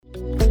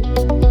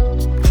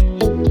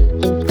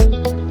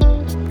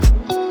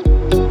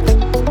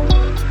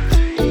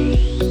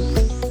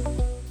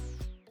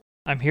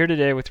here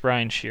today with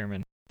Ryan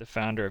Shearman, the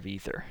founder of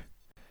Ether.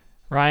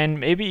 Ryan,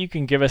 maybe you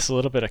can give us a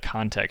little bit of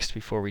context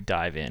before we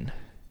dive in.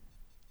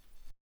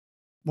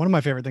 One of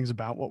my favorite things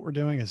about what we're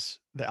doing is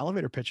the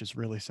elevator pitch is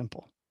really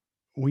simple.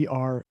 We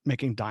are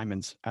making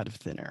diamonds out of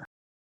thin air.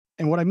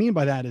 And what I mean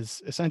by that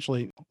is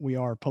essentially we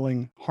are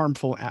pulling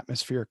harmful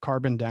atmospheric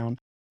carbon down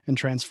and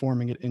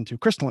transforming it into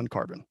crystalline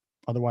carbon,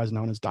 otherwise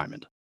known as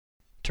diamond.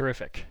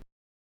 Terrific.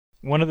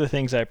 One of the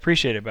things I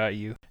appreciate about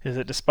you is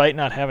that despite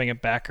not having a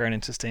background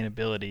in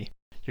sustainability,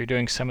 you're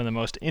doing some of the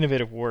most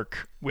innovative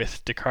work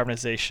with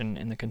decarbonization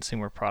in the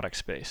consumer product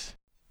space.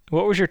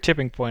 What was your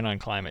tipping point on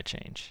climate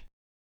change?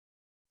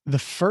 The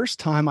first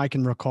time I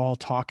can recall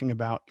talking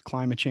about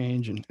climate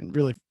change, and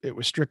really it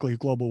was strictly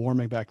global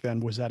warming back then,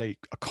 was at a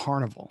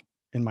carnival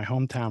in my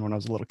hometown when I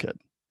was a little kid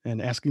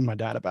and asking my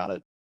dad about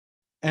it.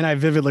 And I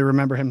vividly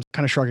remember him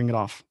kind of shrugging it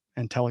off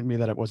and telling me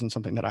that it wasn't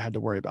something that I had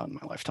to worry about in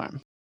my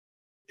lifetime.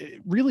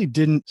 It really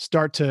didn't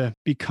start to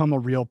become a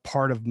real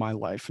part of my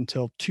life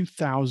until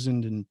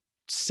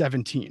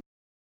 2017.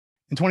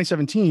 In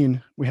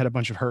 2017, we had a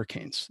bunch of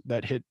hurricanes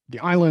that hit the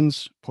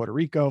islands, Puerto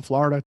Rico,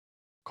 Florida,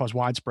 caused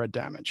widespread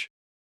damage.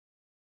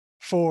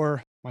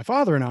 For my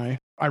father and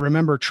I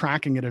remember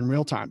tracking it in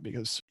real time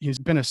because he's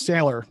been a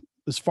sailor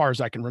as far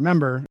as I can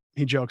remember.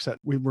 He jokes that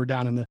we were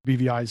down in the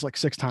BVI's like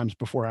 6 times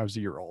before I was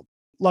a year old.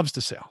 Loves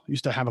to sail.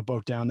 Used to have a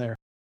boat down there.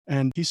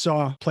 And he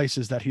saw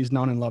places that he's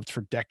known and loved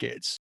for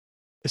decades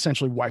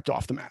essentially wiped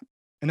off the map.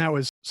 And that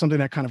was something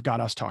that kind of got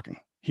us talking,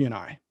 he and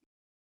I.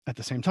 At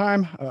the same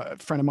time, a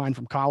friend of mine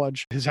from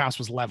college, his house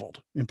was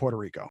leveled in Puerto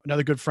Rico.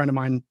 Another good friend of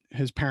mine,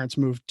 his parents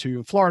moved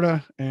to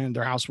Florida and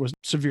their house was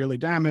severely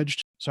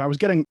damaged. So I was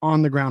getting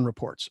on the ground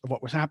reports of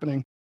what was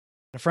happening.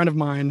 A friend of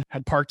mine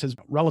had parked his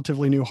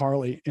relatively new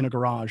Harley in a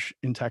garage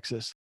in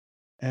Texas,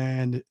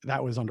 and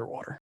that was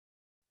underwater.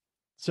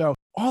 So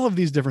all of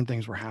these different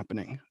things were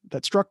happening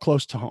that struck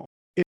close to home.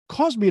 It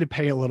caused me to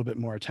pay a little bit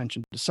more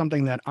attention to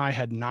something that I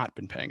had not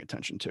been paying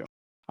attention to.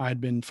 I had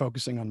been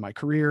focusing on my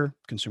career,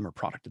 consumer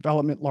product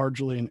development,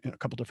 largely in a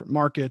couple different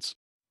markets.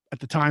 At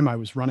the time, I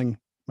was running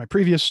my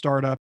previous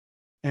startup,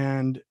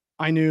 and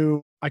I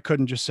knew I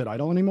couldn't just sit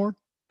idle anymore.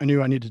 I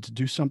knew I needed to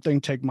do something,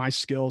 take my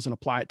skills and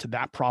apply it to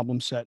that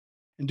problem set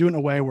and do it in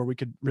a way where we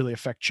could really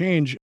affect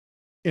change.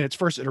 In its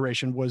first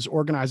iteration was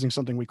organizing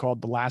something we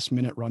called the Last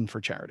Minute Run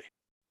for Charity.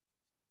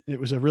 It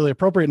was a really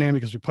appropriate name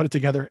because we put it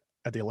together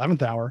at the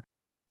 11th hour,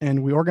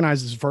 and we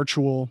organized this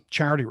virtual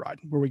charity ride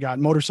where we got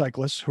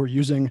motorcyclists who were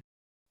using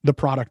the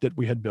product that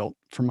we had built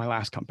from my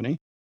last company.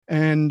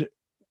 And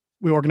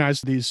we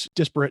organized these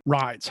disparate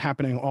rides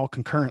happening all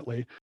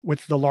concurrently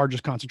with the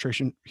largest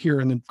concentration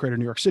here in the greater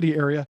New York City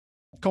area,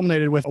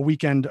 culminated with a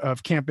weekend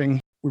of camping.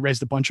 We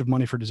raised a bunch of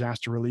money for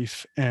disaster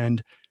relief,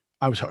 and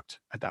I was hooked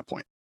at that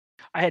point.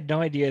 I had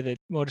no idea that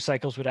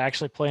motorcycles would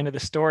actually play into the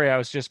story. I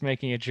was just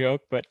making a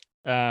joke, but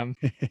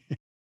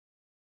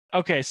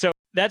okay, so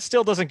that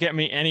still doesn't get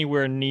me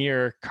anywhere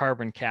near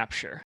carbon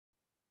capture.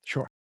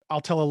 Sure.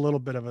 I'll tell a little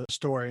bit of a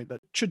story that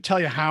should tell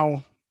you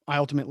how I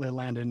ultimately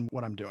landed in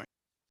what I'm doing.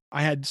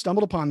 I had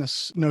stumbled upon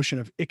this notion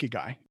of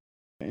ikigai.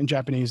 In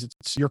Japanese,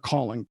 it's your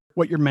calling,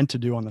 what you're meant to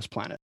do on this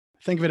planet.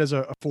 Think of it as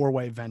a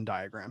 4-way Venn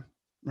diagram,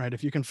 right?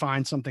 If you can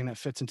find something that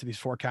fits into these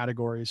 4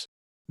 categories,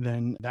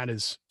 then that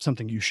is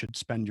something you should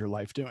spend your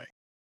life doing.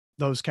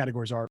 Those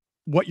categories are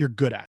what you're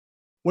good at.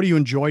 What do you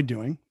enjoy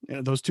doing?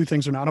 Those 2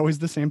 things are not always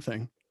the same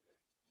thing.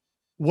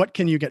 What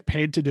can you get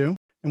paid to do?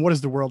 And what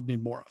does the world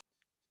need more of?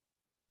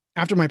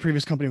 After my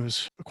previous company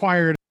was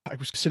acquired, I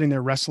was sitting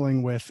there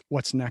wrestling with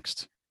what's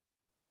next.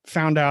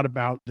 Found out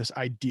about this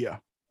idea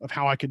of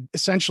how I could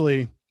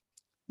essentially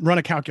run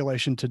a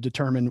calculation to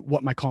determine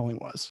what my calling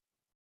was.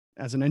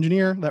 As an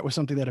engineer, that was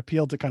something that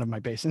appealed to kind of my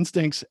base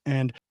instincts.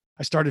 And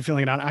I started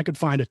feeling it out. I could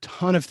find a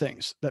ton of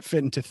things that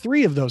fit into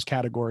 3 of those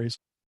categories,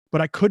 but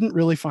I couldn't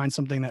really find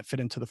something that fit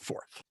into the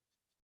 4th.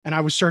 And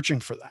I was searching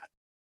for that.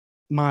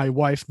 My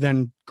wife,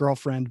 then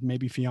girlfriend,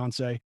 maybe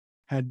fiance,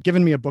 had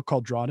given me a book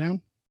called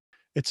Drawdown.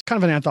 It's kind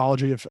of an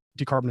anthology of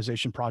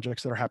decarbonization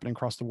projects that are happening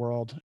across the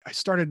world. I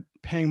started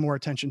paying more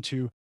attention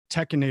to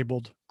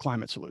tech-enabled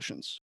climate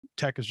solutions.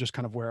 Tech is just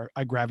kind of where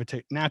I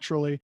gravitate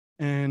naturally.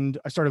 And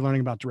I started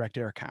learning about direct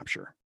air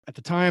capture. At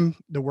the time,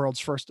 the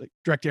world's first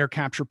direct air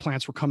capture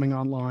plants were coming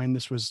online.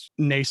 This was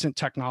nascent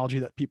technology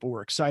that people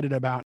were excited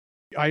about.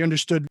 I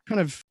understood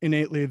kind of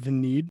innately the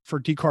need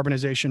for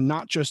decarbonization,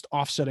 not just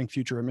offsetting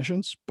future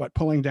emissions, but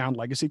pulling down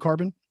legacy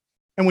carbon.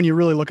 And when you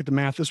really look at the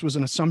math, this was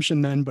an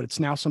assumption then, but it's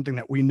now something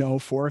that we know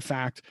for a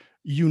fact.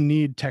 You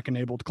need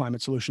tech-enabled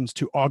climate solutions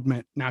to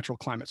augment natural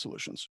climate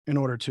solutions in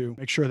order to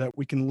make sure that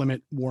we can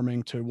limit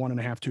warming to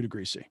 1.5, 2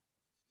 degrees C.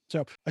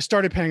 So I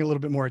started paying a little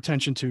bit more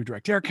attention to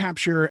direct air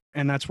capture,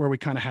 and that's where we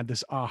kind of had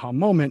this aha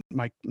moment.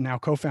 My now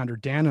co-founder,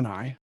 Dan, and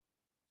I,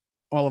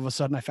 all of a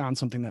sudden, I found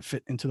something that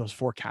fit into those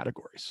 4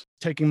 categories.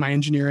 Taking my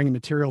engineering and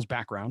materials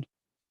background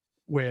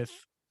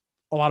with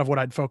a lot of what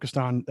I'd focused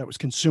on that was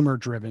consumer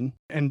driven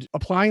and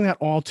applying that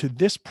all to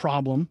this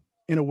problem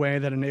in a way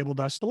that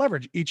enabled us to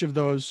leverage each of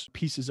those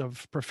pieces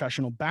of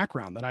professional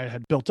background that I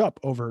had built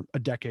up over a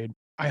decade.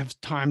 I have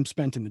time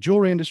spent in the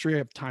jewelry industry. I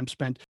have time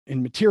spent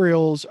in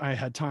materials. I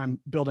had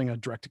time building a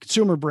direct to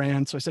consumer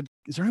brand. So I said,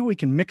 is there any way we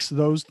can mix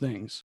those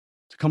things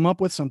to come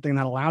up with something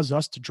that allows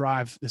us to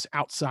drive this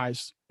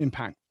outsized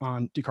impact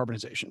on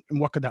decarbonization? And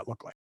what could that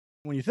look like?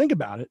 When you think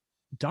about it,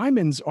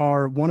 diamonds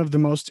are one of the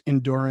most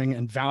enduring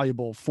and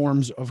valuable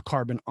forms of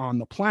carbon on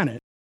the planet.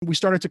 We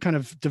started to kind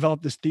of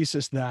develop this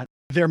thesis that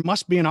there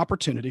must be an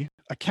opportunity,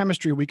 a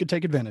chemistry we could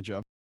take advantage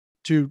of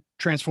to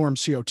transform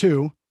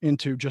CO2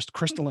 into just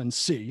crystalline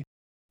C.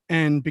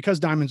 And because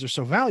diamonds are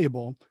so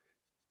valuable,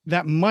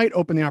 that might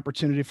open the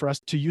opportunity for us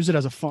to use it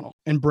as a funnel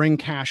and bring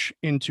cash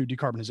into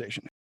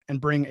decarbonization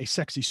and bring a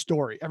sexy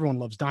story. Everyone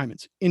loves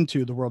diamonds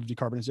into the world of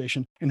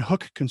decarbonization and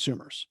hook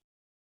consumers.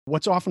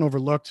 What's often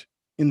overlooked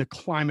in the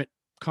climate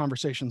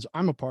conversations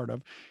I'm a part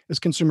of is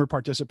consumer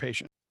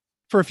participation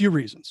for a few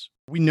reasons.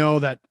 We know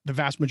that the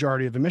vast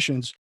majority of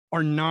emissions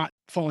are not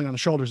falling on the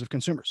shoulders of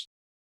consumers.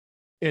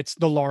 It's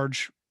the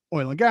large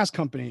oil and gas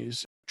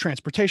companies,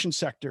 transportation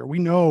sector. We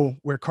know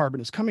where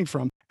carbon is coming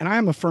from. And I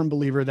am a firm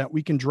believer that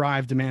we can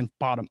drive demand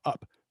bottom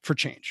up for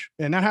change.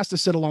 And that has to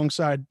sit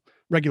alongside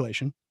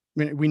regulation.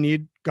 I mean, we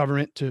need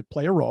government to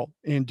play a role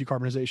in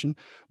decarbonization.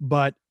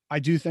 But I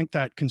do think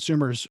that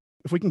consumers,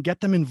 if we can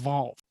get them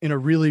involved in a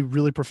really,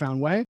 really profound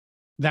way,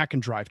 that can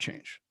drive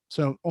change.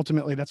 So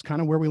ultimately, that's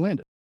kind of where we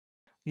landed.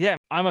 Yeah,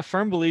 I'm a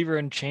firm believer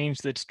in change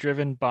that's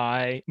driven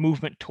by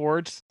movement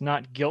towards,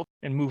 not guilt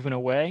and movement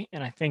away.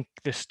 And I think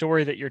the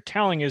story that you're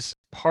telling is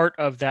part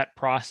of that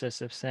process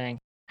of saying,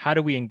 how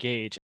do we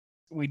engage?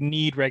 We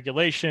need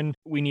regulation,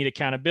 we need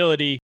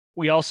accountability.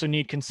 We also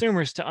need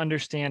consumers to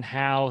understand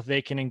how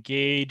they can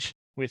engage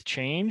with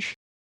change.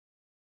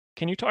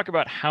 Can you talk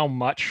about how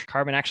much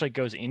carbon actually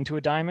goes into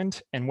a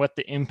diamond and what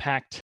the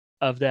impact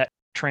of that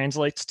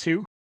translates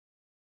to?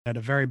 At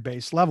a very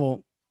base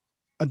level,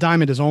 a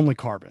diamond is only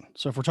carbon.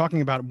 So if we're talking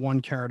about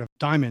 1 carat of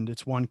diamond,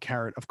 it's 1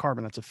 carat of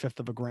carbon. That's a fifth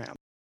of a gram.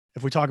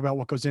 If we talk about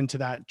what goes into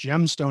that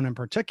gemstone in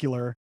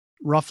particular,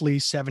 roughly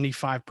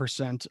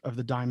 75% of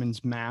the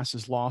diamond's mass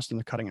is lost in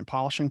the cutting and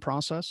polishing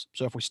process.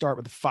 So if we start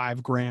with a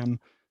 5 gram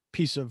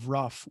piece of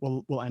rough,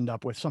 we'll end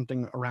up with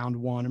something around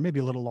 1 or maybe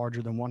a little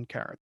larger than 1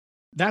 carat.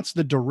 That's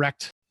the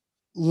direct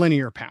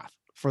linear path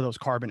for those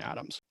carbon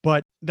atoms.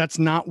 But that's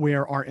not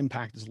where our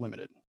impact is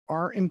limited.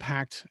 Our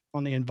impact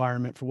on the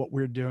environment for what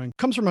we're doing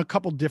comes from a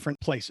couple different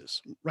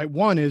places, right?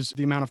 One is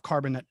the amount of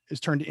carbon that is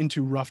turned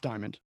into rough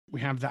diamond.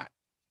 We have that.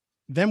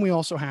 Then we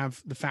also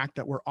have the fact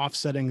that we're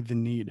offsetting the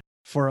need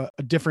for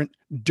a different,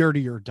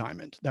 dirtier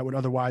diamond that would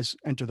otherwise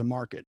enter the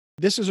market.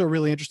 This is a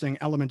really interesting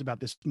element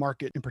about this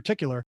market in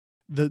particular.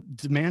 The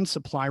demand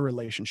supply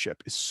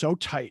relationship is so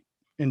tight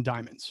in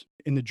diamonds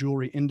in the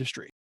jewelry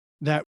industry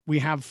that we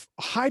have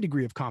a high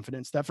degree of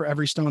confidence that for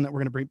every stone that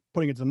we're going to be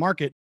putting into the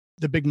market,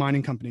 the big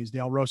mining companies, the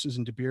Alrosas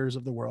and De Beers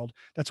of the world,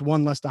 that's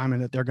one less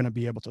diamond that they're going to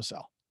be able to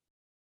sell.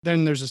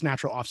 Then there's this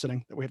natural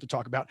offsetting that we have to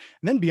talk about.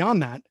 And then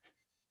beyond that,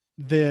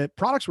 the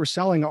products we're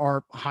selling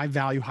are high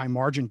value, high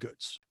margin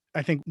goods.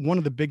 I think one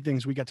of the big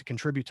things we get to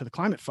contribute to the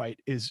climate fight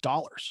is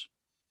dollars.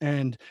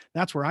 And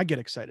that's where I get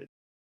excited.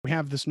 We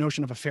have this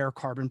notion of a fair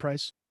carbon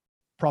price,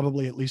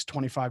 probably at least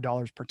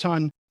 $25 per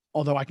ton,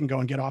 although I can go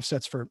and get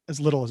offsets for as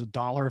little as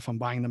 $1 if I'm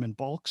buying them in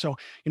bulk. So,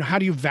 how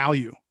do you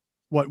value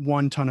what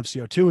 1 ton of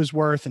CO2 is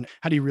worth and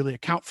how do you really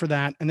account for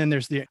that? And then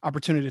there's the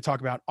opportunity to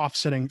talk about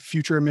offsetting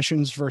future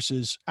emissions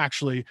versus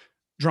actually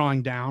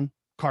drawing down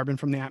carbon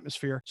from the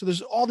atmosphere. So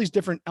there's all these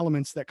different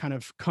elements that kind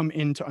of come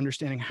into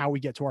understanding how we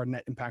get to our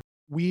net impact.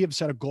 We have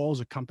set a goal as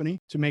a company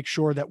to make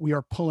sure that we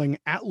are pulling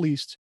at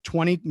least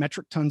 20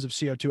 metric tons of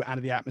CO2 out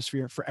of the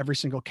atmosphere for every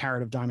single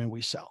carat of diamond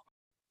we sell.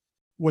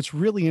 What's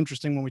really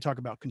interesting when we talk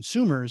about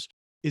consumers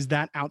is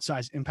that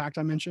outsized impact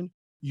I mentioned.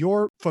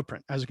 Your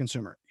footprint as a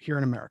consumer here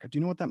in America, do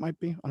you know what that might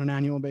be on an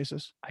annual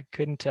basis? I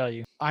couldn't tell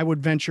you. I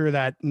would venture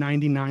that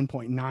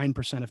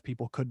 99.9% of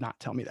people could not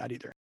tell me that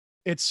either.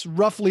 It's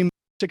roughly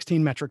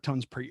 16 metric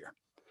tons per year.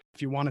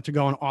 If you wanted to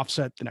go and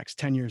offset the next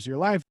 10 years of your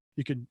life,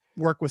 you could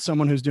work with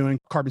someone who's doing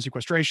carbon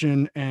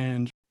sequestration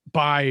and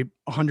buy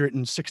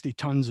 160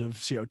 tons of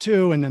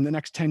CO2, and then the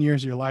next 10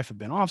 years of your life have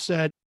been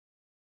offset.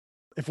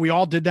 If we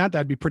all did that,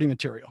 that'd be pretty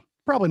material.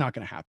 Probably not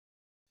going to happen.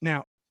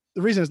 Now,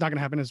 the reason it's not going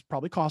to happen is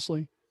probably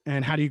costly.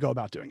 And how do you go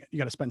about doing it? You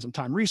got to spend some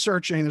time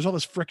researching. There's all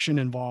this friction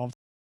involved.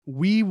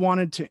 We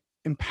wanted to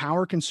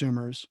empower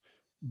consumers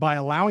by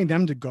allowing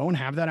them to go and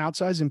have that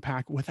outsized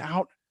impact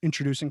without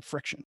introducing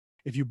friction.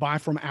 If you buy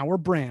from our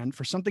brand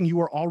for something you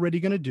are already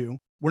going to do,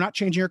 we're not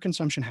changing your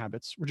consumption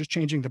habits. We're just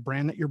changing the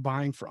brand that you're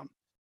buying from.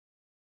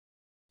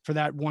 For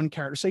that 1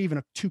 carat, or say even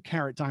a 2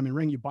 carat diamond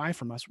ring you buy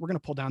from us, we're going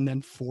to pull down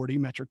then 40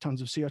 metric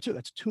tons of CO2.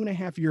 That's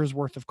 2.5 years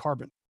worth of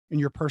carbon in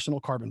your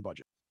personal carbon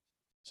budget.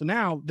 So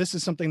now this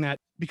is something that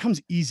becomes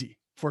easy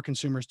for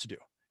consumers to do.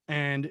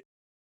 And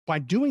by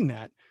doing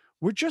that,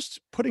 we're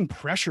just putting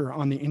pressure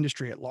on the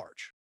industry at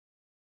large.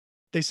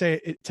 They say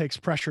it takes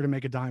pressure to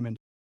make a diamond.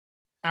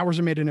 Ours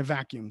are made in a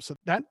vacuum. So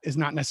that is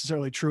not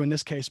necessarily true in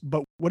this case.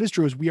 But what is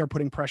true is we are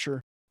putting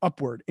pressure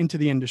upward into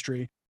the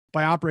industry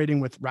by operating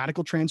with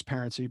radical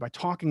transparency, by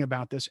talking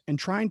about this and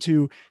trying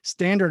to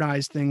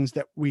standardize things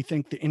that we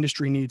think the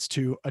industry needs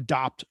to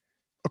adopt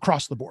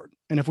across the board.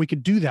 And if we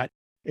could do that,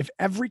 if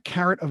every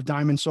carat of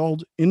diamond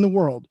sold in the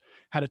world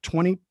had a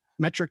 20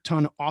 metric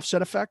ton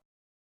offset effect,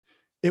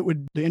 the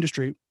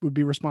industry would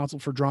be responsible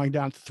for drawing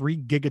down 3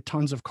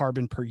 gigatons of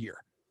carbon per year.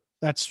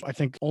 That's, I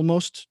think,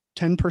 almost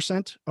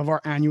 10% of our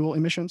annual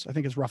emissions. I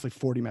think it's roughly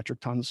 40 metric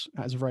tons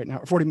as of right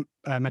now, 40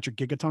 metric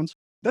gigatons.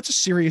 That's a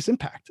serious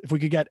impact if we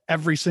could get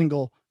every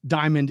single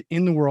diamond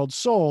in the world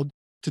sold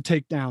to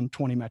take down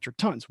 20 metric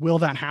tons. Will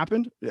that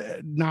happen?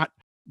 Not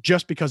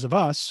just because of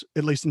us,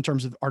 at least in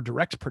terms of our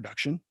direct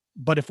production,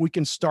 but if we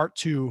can start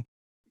to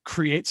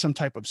create some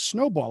type of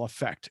snowball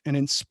effect and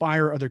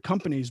inspire other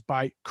companies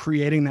by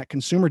creating that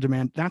consumer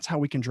demand, that's how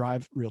we can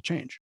drive real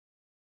change.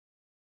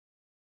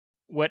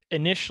 What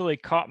initially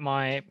caught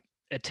my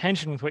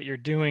attention with what you're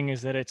doing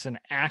is that it's an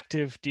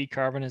active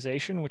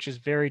decarbonization, which is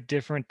very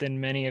different than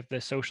many of the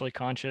socially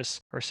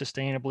conscious or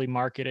sustainably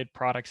marketed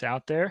products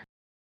out there.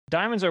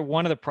 Diamonds are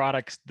one of the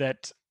products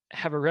that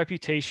have a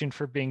reputation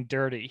for being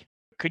dirty.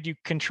 Could you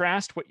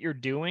contrast what you're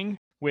doing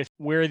with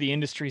where the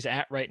industry's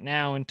at right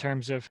now in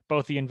terms of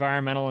both the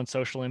environmental and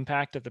social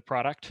impact of the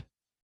product?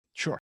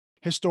 Sure.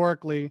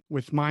 Historically,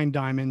 with mined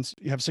diamonds,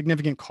 you have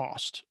significant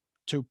cost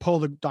to pull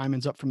the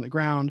diamonds up from the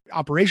ground,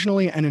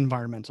 operationally and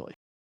environmentally.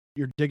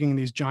 You're digging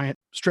these giant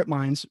strip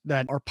mines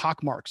that are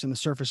pockmarks in the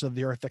surface of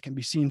the earth that can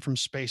be seen from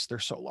space. They're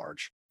so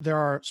large. There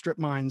are strip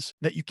mines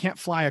that you can't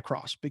fly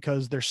across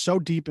because they're so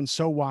deep and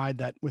so wide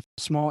that with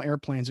small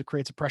airplanes, it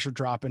creates a pressure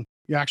drop and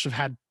you actually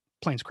have had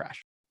planes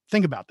crash.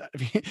 Think about that.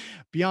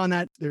 Beyond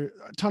that, there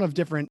are a ton of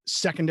different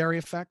secondary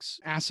effects.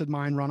 Acid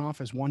mine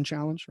runoff is one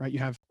challenge, right? You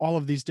have all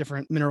of these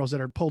different minerals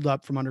that are pulled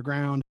up from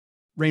underground.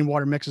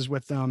 Rainwater mixes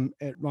with them.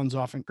 It runs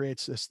off and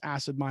creates this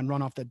acid mine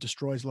runoff that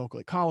destroys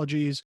local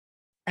ecologies.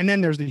 And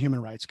then there's the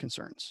human rights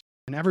concerns.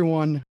 And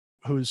everyone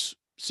who's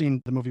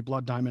seen the movie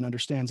Blood Diamond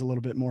understands a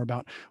little bit more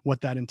about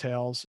what that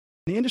entails.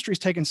 The industry's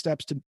taken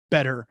steps to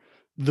better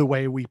the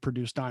way we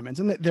produce diamonds.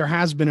 And there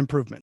has been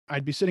improvement.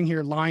 I'd be sitting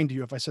here lying to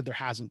you if I said there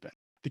hasn't been.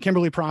 The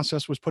Kimberley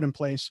process was put in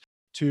place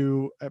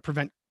to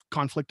prevent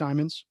conflict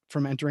diamonds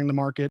from entering the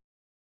market.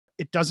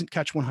 It doesn't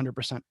catch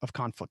 100% of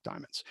conflict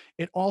diamonds.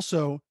 It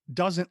also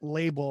doesn't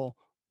label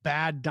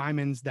bad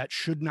diamonds that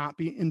should not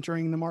be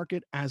entering the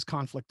market as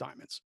conflict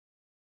diamonds.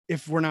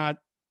 If we're not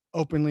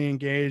openly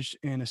engaged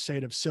in a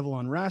state of civil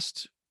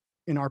unrest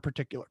in our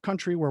particular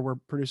country where we're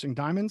producing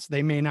diamonds,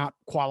 they may not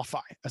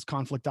qualify as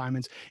conflict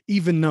diamonds,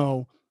 even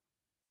though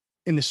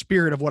in the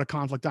spirit of what a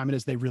conflict diamond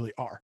is, they really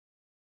are.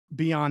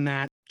 Beyond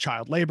that,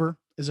 child labor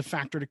is a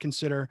factor to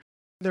consider.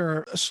 There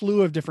are a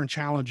slew of different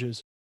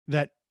challenges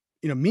that,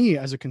 me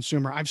as a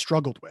consumer, I've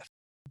struggled with.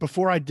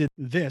 Before I did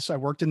this, I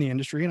worked in the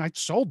industry and I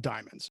sold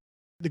diamonds.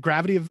 The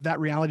gravity of that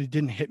reality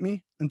didn't hit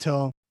me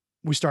until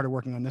we started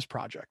working on this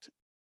project.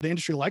 The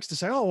industry likes to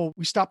say, oh, well,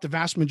 we stopped the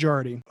vast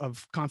majority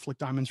of conflict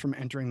diamonds from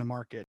entering the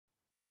market.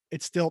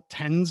 It's still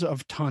tens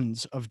of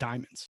tons of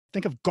diamonds.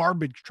 Think of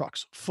garbage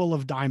trucks full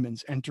of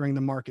diamonds entering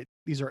the market.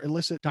 These are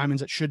illicit diamonds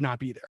that should not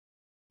be there.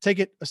 Take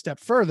it a step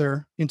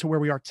further into where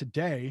we are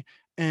today,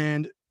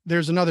 and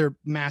there's another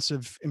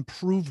massive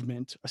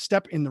improvement, a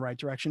step in the right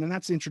direction, and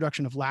that's the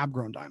introduction of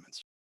lab-grown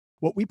diamonds.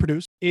 What we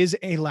produce is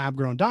a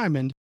lab-grown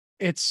diamond.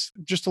 It's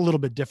just a little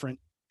bit different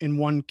in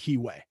one key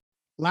way.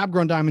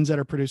 Lab-grown diamonds that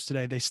are produced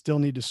today, they still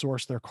need to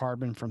source their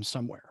carbon from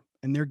somewhere,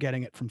 and they're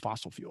getting it from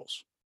fossil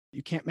fuels.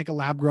 You can't make a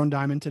lab-grown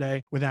diamond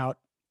today without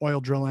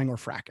oil drilling or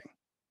fracking.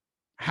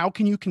 How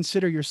can you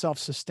consider yourself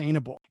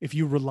sustainable if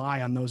you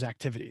rely on those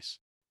activities?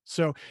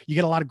 So you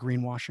get a lot of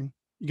greenwashing.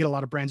 You get a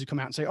lot of brands who come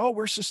out and say, oh,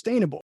 we're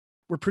sustainable.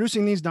 We're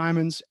producing these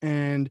diamonds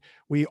and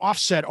we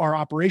offset our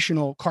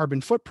operational carbon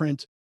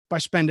footprint by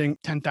spending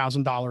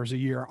 $10,000 a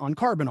year on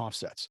carbon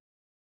offsets.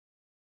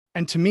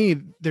 And to me,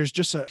 there's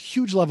just a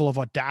huge level of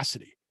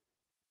audacity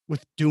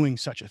with doing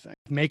such a thing,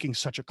 making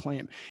such a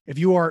claim. If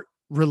you are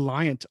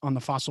reliant on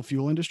the fossil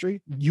fuel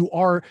industry, you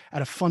are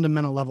at a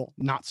fundamental level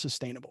not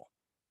sustainable.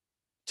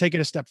 Take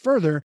it a step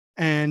further,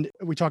 and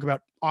we talk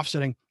about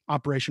offsetting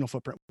operational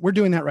footprint. We're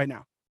doing that right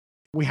now.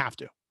 We have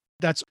to.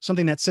 That's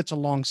something that sits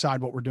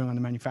alongside what we're doing on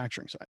the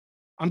manufacturing side.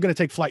 I'm going to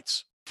take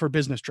flights for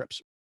business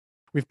trips.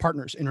 We have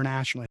partners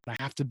internationally that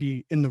I have to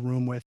be in the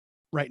room with.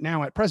 Right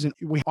now, at present,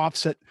 we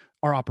offset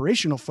our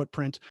operational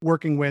footprint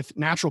working with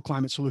natural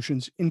climate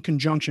solutions in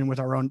conjunction with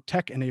our own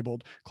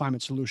tech-enabled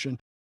climate solution.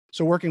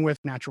 So working with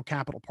natural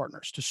capital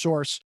partners to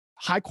source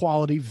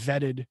high-quality,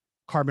 vetted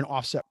carbon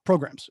offset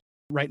programs.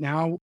 Right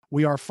now,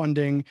 we are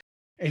funding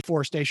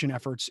afforestation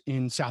efforts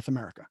in South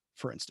America,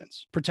 for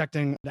instance,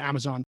 protecting the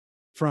Amazon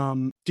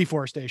from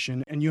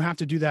deforestation. And you have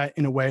to do that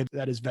in a way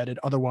that is vetted.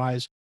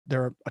 Otherwise,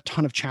 there are a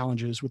ton of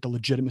challenges with the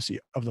legitimacy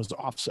of those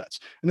offsets.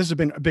 And this has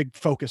been a big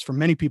focus for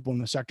many people in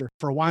the sector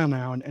for a while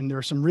now. And there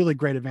are some really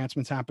great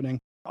advancements happening.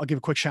 I'll give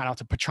a quick shout out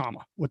to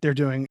Pachama. What they're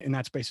doing in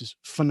that space is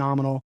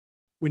phenomenal.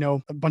 We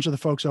know a bunch of the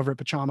folks over at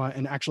Pachama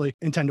and actually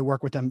intend to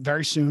work with them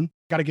very soon.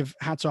 Got to give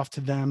hats off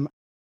to them.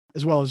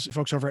 as well as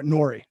folks over at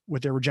Nori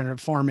with their regenerative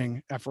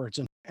farming efforts.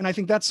 And I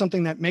think that's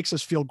something that makes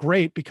us feel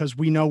great because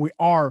we know we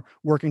are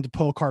working to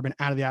pull carbon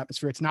out of the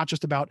atmosphere. It's not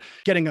just about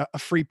getting a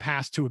free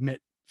pass to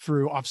emit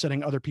through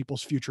offsetting other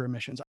people's future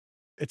emissions.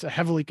 It's a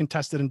heavily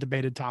contested and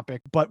debated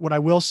topic. But what I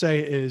will say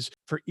is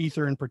for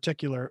Ether in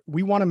particular,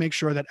 we want to make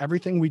sure that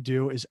everything we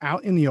do is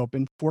out in the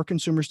open for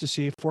consumers to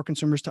see, for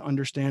consumers to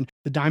understand.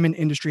 The diamond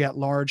industry at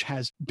large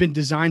has been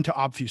designed to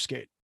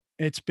obfuscate.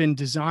 It's been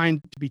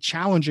designed to be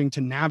challenging to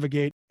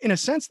navigate. In a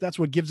sense, that's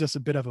what gives us a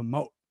bit of a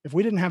moat. If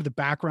we didn't have the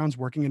backgrounds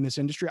working in this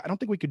industry, I don't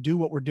think we could do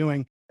what we're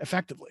doing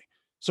effectively.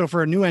 So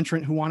for a new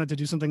entrant who wanted to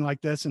do something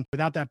like this and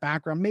without that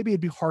background, maybe it'd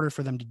be harder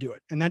for them to do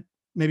it. And that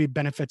maybe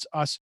benefits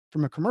us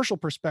from a commercial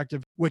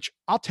perspective, which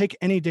I'll take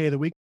any day of the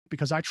week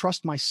because I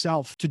trust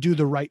myself to do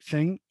the right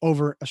thing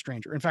over a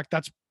stranger. In fact,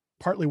 that's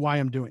partly why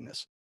I'm doing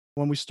this.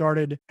 When we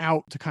started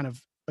out to kind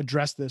of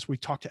address this, we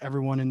talked to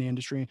everyone in the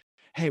industry.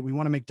 Hey, we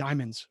want to make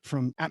diamonds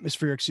from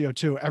atmospheric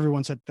CO2.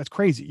 Everyone said, that's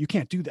crazy. You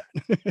can't do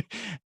that.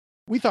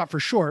 We thought for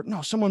sure,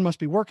 no, someone must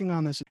be working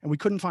on this. And we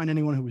couldn't find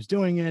anyone who was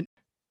doing it.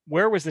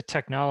 Where was the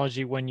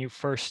technology when you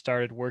first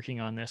started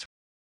working on this?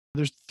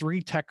 There's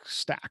 3 tech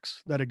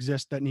stacks that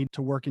exist that need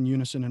to work in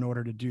unison in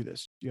order to do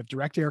this. You have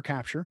direct air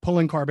capture,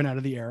 pulling carbon out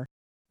of the air.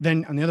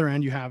 Then on the other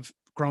end, you have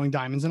growing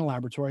diamonds in a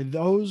laboratory.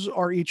 Those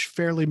are each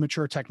fairly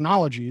mature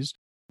technologies.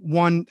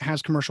 One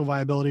has commercial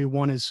viability.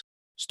 One is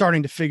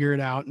starting to figure it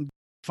out and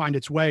find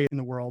its way in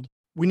the world.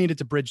 We needed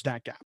to bridge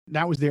that gap.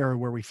 That was the area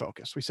where we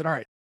focused. We said, all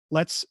right,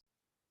 let's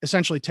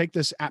essentially take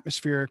this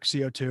atmospheric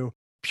CO2,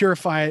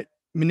 purify it,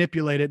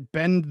 manipulate it,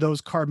 bend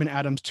those carbon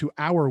atoms to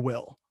our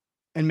will,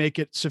 and make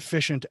it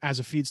sufficient as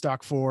a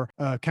feedstock for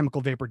a chemical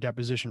vapor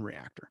deposition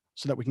reactor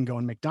so that we can go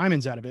and make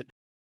diamonds out of it.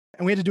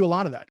 And we had to do a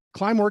lot of that.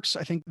 Climeworks,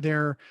 I think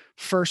their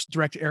first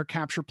direct air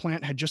capture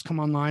plant had just come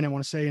online, I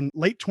want to say in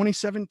late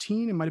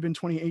 2017, it might've been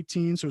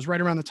 2018. So it was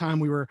right around the time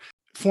we were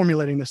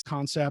formulating this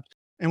concept.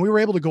 And we were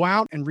able to go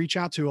out and reach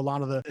out to a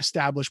lot of the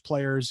established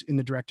players in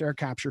the direct air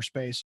capture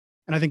space.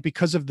 And I think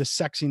because of the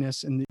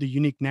sexiness and the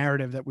unique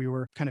narrative that we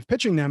were kind of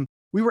pitching them,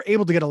 we were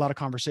able to get a lot of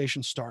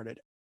conversations started.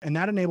 And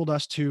that enabled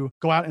us to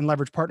go out and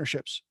leverage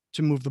partnerships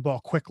to move the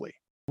ball quickly.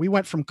 We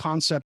went from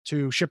concept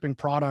to shipping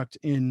product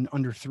in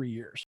under 3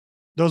 years.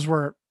 Those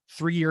were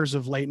 3 years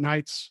of late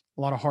nights,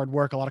 a lot of hard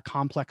work, a lot of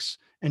complex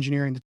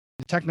engineering.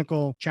 The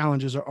technical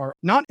challenges are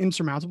not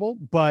insurmountable,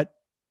 but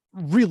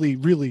really,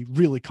 really,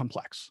 really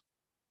complex.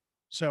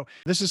 So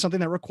this is something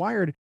that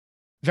required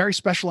very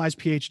specialized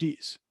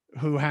PhDs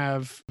who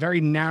have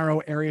very narrow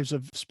areas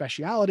of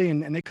speciality,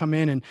 and they come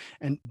in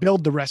and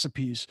build the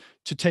recipes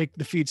to take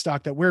the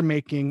feedstock that we're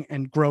making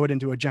and grow it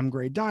into a gem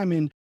grade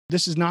diamond.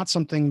 This is not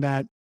something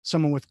that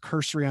someone with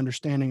cursory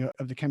understanding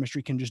of the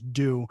chemistry can just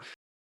do.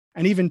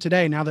 And even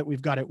today, now that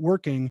we've got it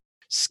working,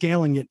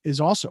 scaling it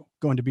is also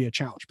going to be a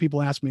challenge.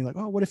 People ask me like,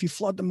 oh, what if you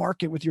flood the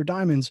market with your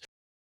diamonds?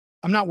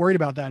 I'm not worried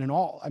about that at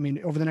all. I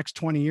mean, over the next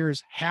 20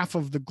 years, half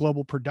of the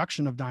global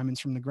production of diamonds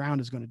from the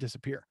ground is going to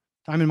disappear.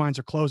 Diamond mines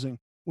are closing.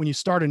 When you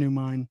start a new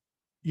mine,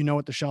 you know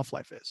what the shelf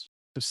life is.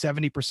 So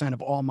 70%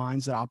 of all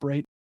mines that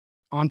operate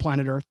on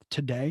planet Earth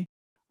today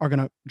are going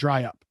to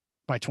dry up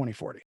by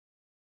 2040.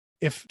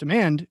 If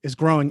demand is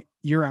growing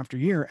year after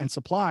year and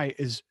supply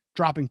is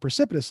dropping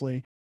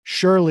precipitously,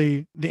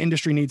 surely the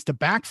industry needs to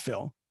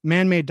backfill.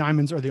 Man-made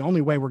diamonds are the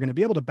only way we're going to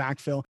be able to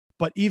backfill.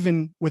 But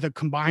even with a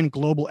combined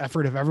global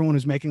effort of everyone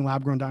who's making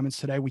lab-grown diamonds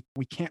today,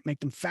 we can't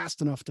make them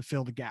fast enough to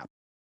fill the gap.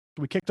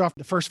 We kicked off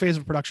the first phase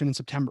of production in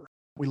September.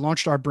 We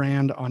launched our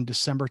brand on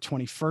December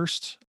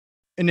 21st.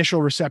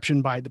 Initial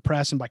reception by the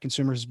press and by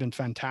consumers has been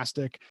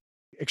fantastic.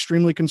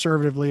 Extremely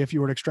conservatively, if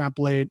you were to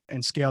extrapolate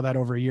and scale that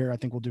over a year, I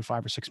think we'll do $5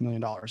 or $6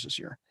 million this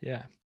year.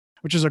 Yeah.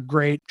 Which is a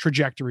great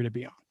trajectory to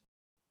be on.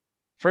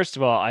 First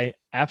of all, I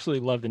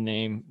absolutely love the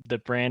name, the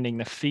branding,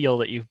 the feel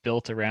that you've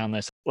built around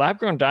this.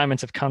 Lab-grown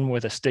diamonds have come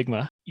with a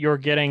stigma. You're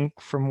getting,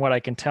 from what I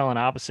can tell, an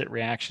opposite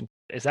reaction.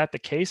 Is that the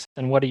case?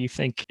 And what do you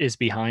think is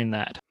behind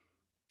that?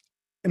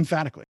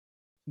 Emphatically.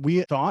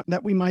 We thought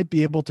that we might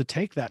be able to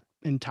take that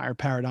entire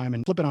paradigm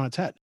and flip it on its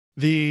head.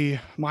 The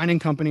mining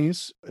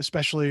companies,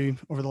 especially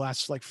over the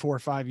last 4 or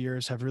 5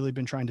 years, have really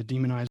been trying to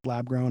demonize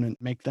lab-grown and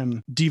make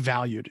them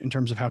devalued in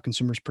terms of how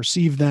consumers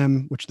perceive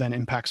them, which then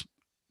impacts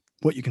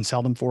what you can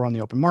sell them for on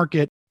the open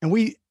market. And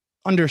we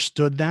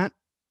understood that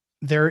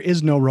there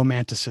is no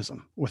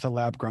romanticism with a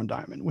lab-grown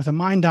diamond. With a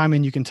mine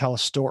diamond, you can tell a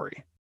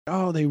story.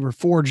 Oh, they were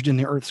forged in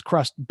the Earth's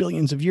crust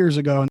billions of years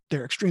ago, and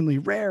they're extremely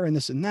rare and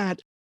this and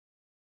that.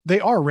 They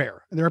are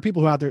rare. There are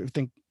people who out there who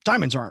think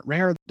diamonds aren't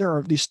rare. There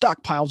are these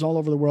stockpiles all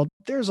over the world.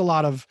 There's a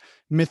lot of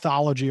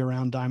mythology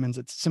around diamonds.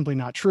 It's simply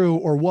not true,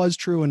 or was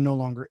true and no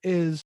longer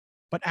is.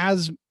 But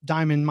as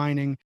diamond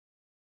mining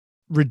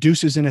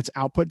reduces in its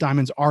output,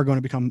 diamonds are going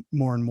to become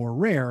more and more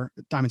rare,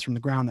 diamonds from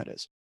the ground, that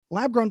is.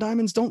 Lab-grown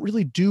diamonds don't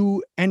really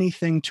do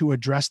anything to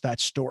address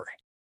that story.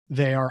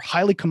 They are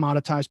highly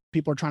commoditized.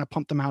 People are trying to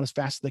pump them out as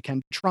fast as they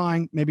can,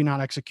 trying, maybe not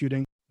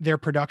executing. Their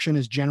production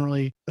is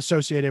generally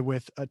associated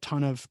with a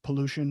ton of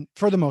pollution.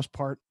 For the most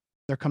part,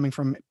 they're coming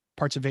from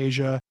parts of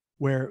Asia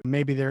where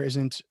maybe there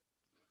isn't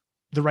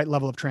the right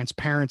level of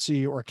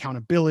transparency or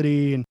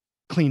accountability and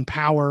clean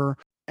power.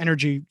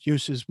 Energy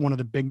use is one of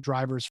the big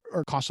drivers,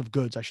 or cost of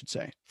goods, I should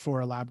say, for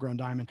a lab grown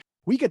diamond.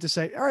 We get to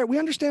say, all right, we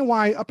understand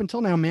why up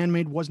until now man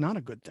made was not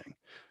a good thing,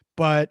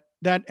 but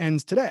that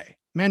ends today.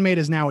 Man made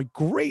is now a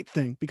great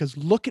thing because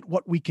look at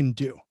what we can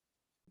do.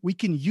 We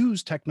can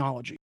use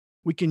technology.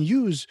 We can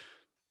use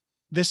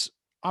this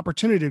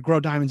opportunity to grow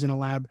diamonds in a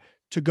lab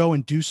to go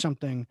and do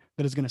something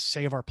that is going to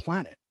save our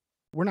planet.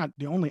 We're not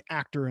the only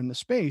actor in the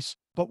space,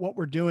 but what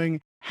we're doing,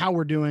 how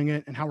we're doing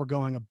it, and how we're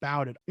going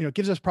about it, it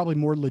gives us probably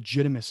more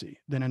legitimacy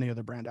than any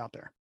other brand out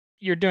there.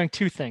 You're doing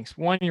two things.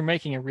 One, you're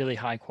making a really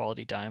high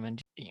quality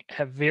diamond. You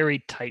have very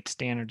tight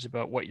standards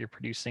about what you're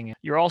producing.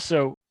 You're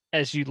also,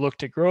 as you look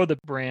to grow the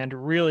brand,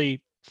 really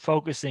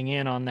focusing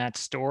in on that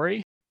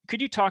story.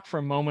 Could you talk for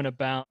a moment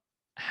about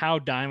how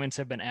diamonds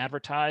have been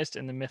advertised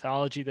and the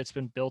mythology that's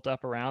been built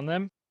up around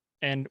them,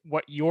 and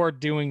what you're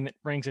doing that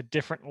brings a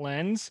different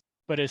lens,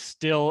 but is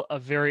still a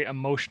very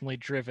emotionally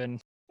driven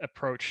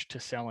approach to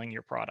selling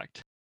your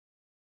product?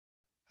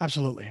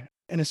 Absolutely.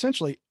 And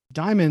essentially,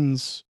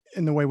 diamonds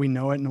in the way we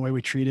know it and the way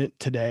we treat it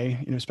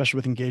today, especially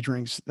with engagement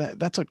rings,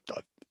 that's a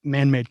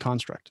man-made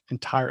construct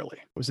entirely.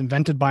 It was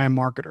invented by a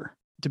marketer.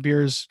 De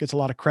Beers gets a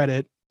lot of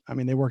credit. I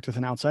mean, they worked with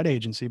an outside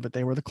agency, but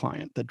they were the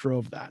client that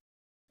drove that.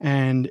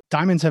 And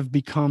diamonds have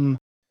become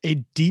a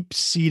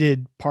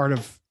deep-seated part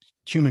of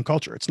human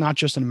culture. It's not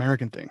just an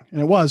American thing.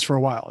 And it was for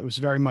a while. It was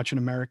very much an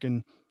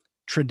American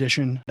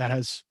tradition that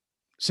has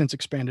since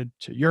expanded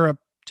to Europe,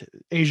 to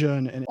Asia,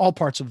 and all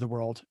parts of the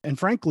world. And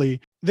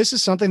frankly, this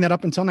is something that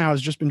up until now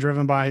has just been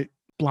driven by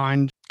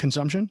blind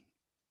consumption.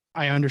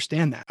 I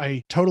understand that.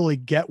 I totally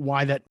get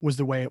why that was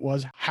the way it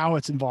was, how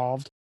it's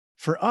evolved.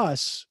 For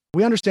us,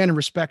 we understand and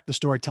respect the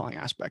storytelling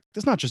aspect.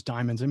 It's not just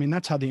diamonds. I mean,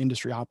 that's how the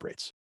industry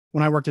operates.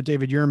 When I worked at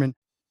David Yurman,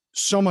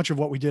 so much of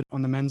what we did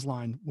on the men's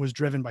line was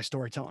driven by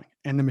storytelling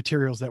and the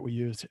materials that we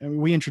used. And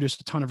we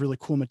introduced a ton of really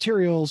cool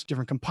materials,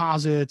 different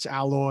composites,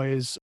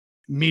 alloys,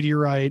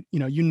 meteorite,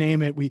 you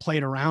name it. We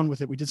played around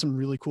with it. We did some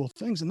really cool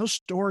things. And those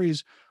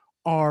stories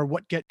are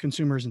what get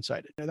consumers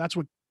excited. That's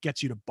what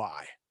gets you to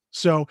buy.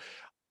 So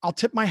I'll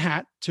tip my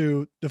hat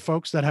to the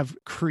folks that have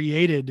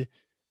created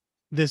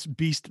this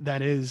beast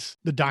that is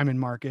the diamond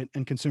market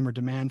and consumer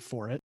demand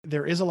for it.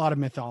 There is a lot of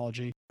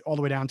mythology, all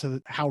the way down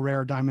to how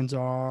rare diamonds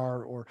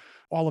are, or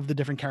all of the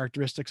different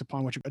characteristics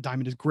upon which a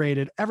diamond is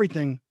graded.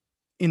 Everything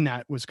in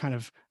that was kind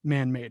of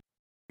man-made.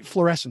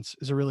 Fluorescence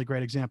is a really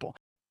great example.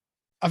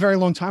 A very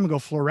long time ago,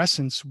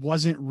 fluorescence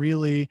wasn't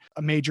really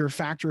a major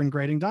factor in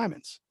grading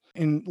diamonds.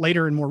 And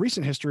later in more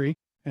recent history,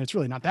 and it's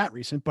really not that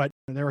recent, but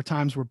there were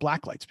times where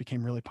black lights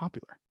became really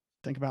popular.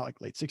 Think about like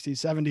late 60s,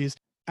 70s.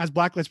 As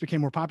black lights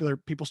became more popular,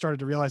 people started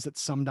to realize that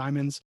some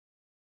diamonds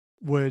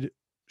would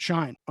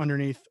shine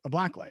underneath a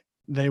black light.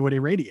 They would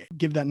irradiate,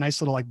 give that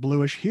nice little like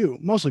bluish hue,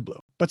 mostly blue,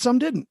 but some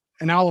didn't.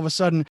 And now all of a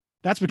sudden,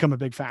 that's become a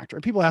big factor.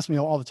 And people ask me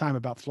all the time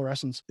about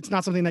fluorescence. It's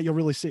not something that you'll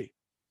really see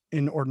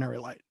in ordinary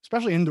light,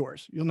 especially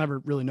indoors. You'll never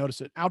really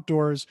notice it.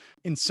 Outdoors,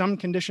 in some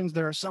conditions,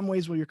 there are some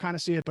ways where you kind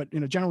of see it, but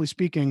generally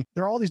speaking,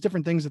 there are all these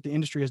different things that the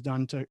industry has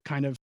done to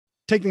kind of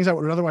take things that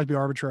would otherwise be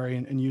arbitrary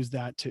and use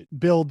that to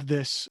build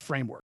this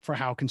framework for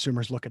how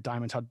consumers look at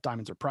diamonds, how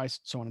diamonds are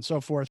priced, so on and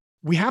so forth.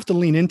 We have to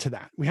lean into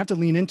that. We have to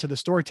lean into the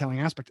storytelling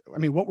aspect. I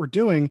mean, what we're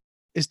doing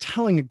is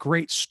telling a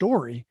great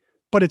story,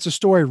 but it's a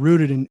story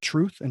rooted in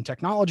truth and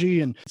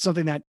technology, and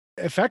something that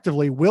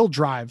effectively will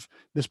drive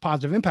this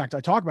positive impact I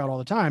talk about all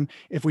the time.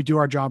 If we do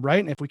our job right,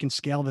 and if we can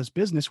scale this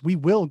business, we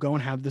will go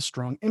and have this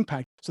strong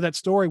impact. So that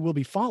story will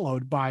be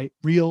followed by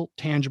real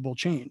tangible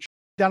change.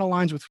 That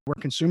aligns with where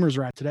consumers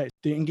are at today.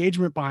 The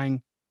engagement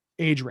buying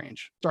age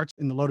range starts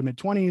in the low to mid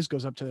 20s,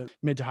 goes up to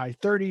mid to high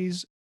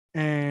 30s.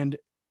 And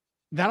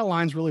that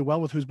aligns really well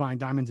with who's buying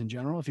diamonds in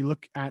general. If you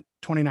look at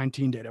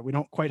 2019 data, we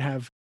don't quite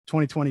have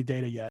 2020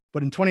 data yet,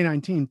 but in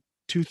 2019,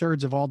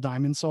 2/3 of all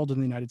diamonds sold in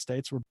the United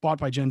States were bought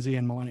by Gen Z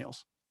and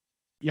millennials.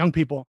 Young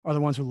people are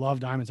the ones who love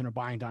diamonds and are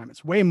buying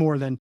diamonds way more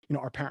than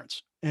our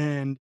parents.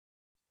 And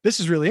this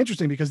is really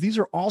interesting because these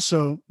are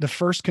also the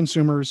first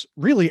consumers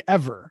really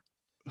ever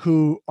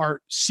who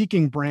are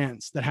seeking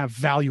brands that have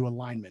value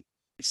alignment,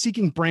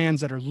 seeking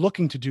brands that are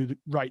looking to do the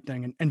right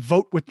thing and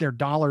vote with their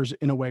dollars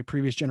in a way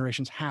previous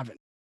generations haven't.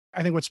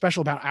 I think what's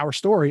special about our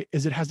story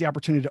is it has the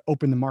opportunity to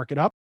open the market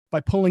up by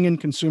pulling in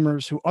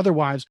consumers who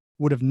otherwise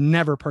would have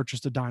never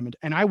purchased a diamond.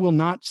 And I will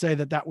not say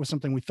that that was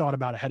something we thought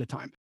about ahead of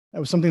time. That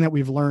was something that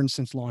we've learned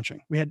since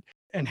launching. We had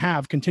and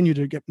have continued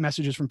to get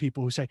messages from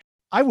people who say,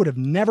 I would have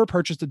never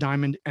purchased a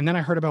diamond. And then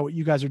I heard about what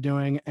you guys are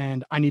doing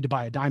and I need to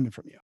buy a diamond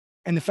from you.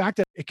 And the fact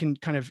that it can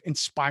kind of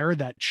inspire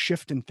that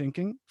shift in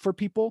thinking for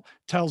people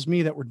tells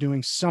me that we're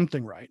doing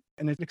something right.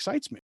 And it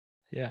excites me.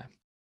 Yeah.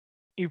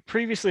 You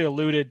previously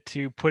alluded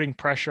to putting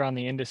pressure on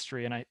the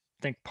industry. And I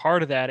think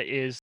part of that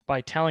is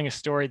by telling a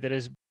story that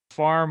is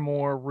far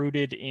more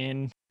rooted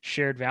in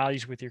shared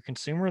values with your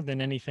consumer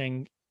than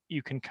anything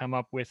you can come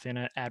up with in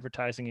an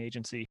advertising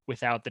agency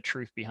without the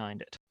truth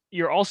behind it.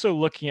 You're also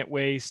looking at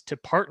ways to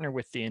partner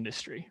with the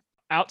industry.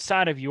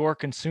 Outside of your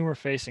consumer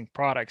facing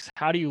products,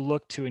 how do you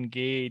look to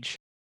engage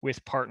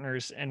with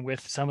partners and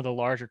with some of the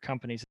larger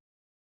companies?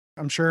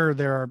 I'm sure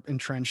there are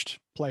entrenched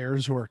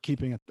players who are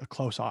keeping a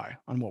close eye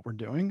on what we're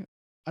doing.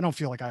 I don't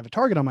feel like I have a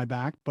target on my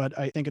back, but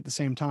I think at the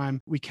same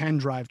time, we can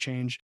drive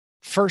change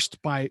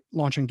first by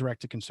launching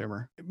direct to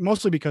consumer,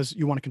 mostly because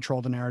you want to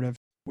control the narrative.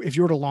 If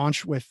you were to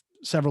launch with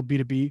several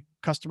B2B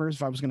customers,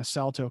 if I was going to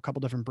sell to a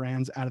couple different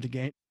brands out of the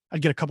gate,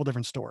 I'd get a couple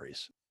different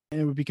stories. And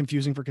it would be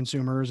confusing for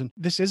consumers. And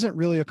this isn't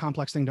really a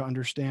complex thing to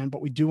understand,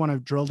 but we do want to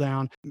drill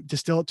down,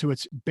 distill it to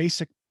its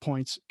basic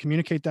points,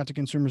 communicate that to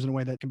consumers in a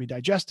way that can be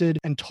digested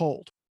and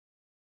told.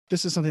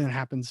 This is something that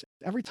happens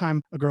every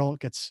time a girl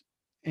gets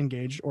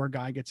engaged or a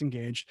guy gets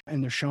engaged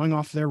and they're showing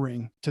off their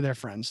ring to their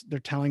friends. They're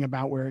telling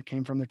about where it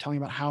came from. They're telling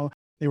about how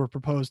they were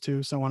proposed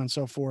to, so on and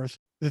so forth.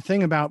 The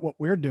thing about what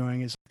we're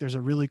doing is there's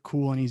a really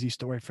cool and easy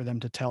story for them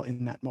to tell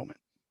in that moment.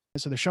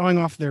 So they're showing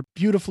off their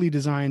beautifully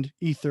designed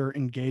ether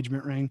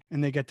engagement ring,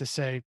 and they get to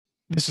say,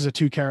 this is a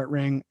 2-carat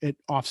ring. It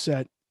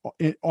offset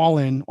it all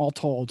in, all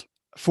told,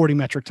 40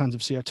 metric tons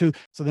of CO2.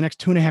 So the next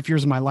 2.5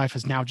 years of my life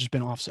has now just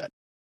been offset.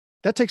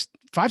 That takes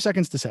 5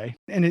 seconds to say,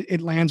 and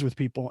it lands with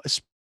people,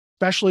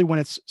 especially when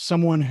it's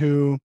someone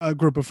who a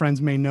group of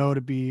friends may know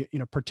to be,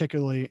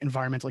 particularly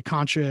environmentally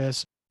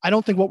conscious. I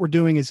don't think what we're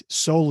doing is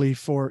solely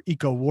for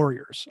eco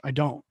warriors. I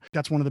don't.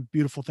 That's one of the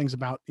beautiful things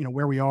about,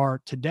 where we are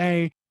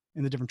today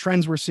and the different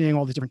trends we're seeing,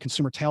 all these different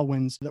consumer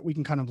tailwinds that we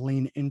can kind of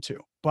lean into.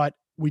 But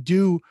we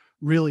do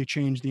really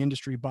change the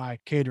industry by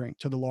catering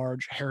to the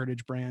large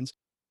heritage brands.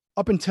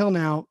 Up until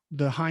now,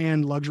 the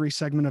high-end luxury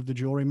segment of the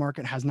jewelry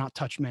market has not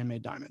touched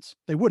man-made diamonds.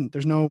 They wouldn't.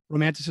 There's no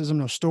romanticism,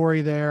 no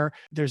story there.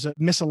 There's a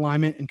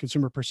misalignment in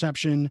consumer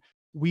perception.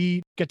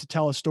 We get to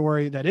tell a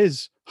story that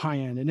is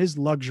high-end and is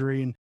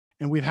luxury.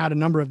 And we've had a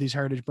number of these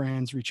heritage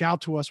brands reach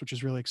out to us, which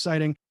is really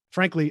exciting.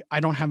 Frankly, I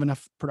don't have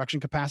enough production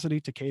capacity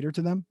to cater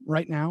to them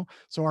right now.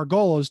 So our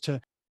goal is to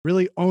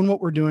really own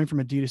what we're doing from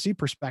a D2C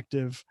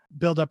perspective,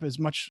 build up as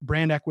much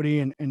brand equity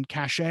and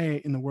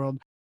cachet in the world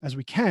as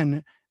we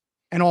can,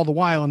 and all the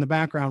while in the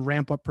background,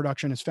 ramp up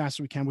production as fast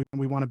as we can.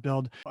 We want to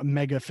build a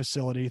mega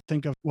facility.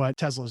 Think of what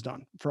Tesla's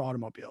done for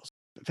automobiles.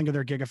 Think of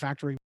their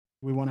gigafactory.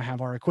 We want to have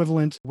our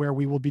equivalent where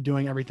we will be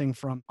doing everything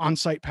from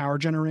on-site power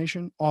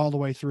generation all the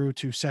way through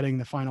to setting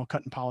the final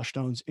cut and polish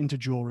stones into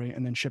jewelry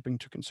and then shipping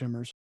to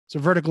consumers. So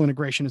vertical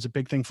integration is a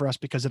big thing for us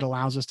because it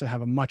allows us to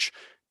have a much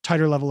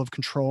tighter level of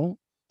control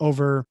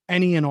over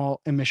any and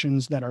all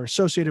emissions that are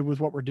associated with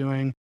what we're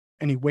doing,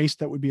 any waste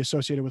that would be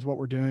associated with what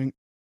we're doing.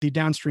 The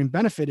downstream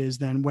benefit is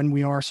then when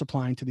we are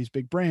supplying to these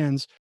big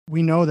brands,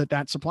 we know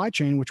that supply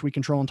chain, which we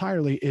control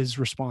entirely, is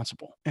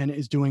responsible and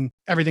is doing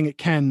everything it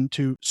can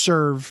to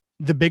serve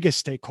the biggest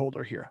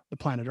stakeholder here, the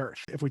planet Earth.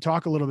 If we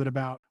talk a little bit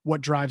about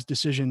what drives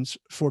decisions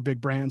for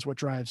big brands, what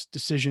drives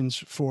decisions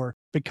for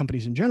big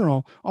companies in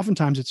general,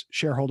 oftentimes it's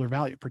shareholder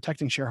value,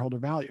 protecting shareholder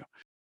value.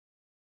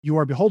 You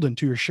are beholden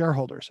to your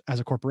shareholders as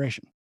a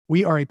corporation.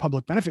 We are a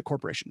public benefit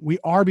corporation. We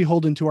are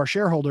beholden to our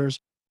shareholders,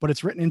 but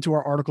it's written into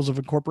our articles of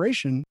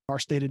incorporation, our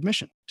stated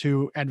mission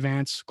to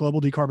advance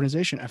global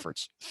decarbonization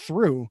efforts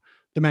through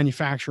the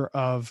manufacture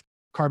of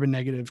carbon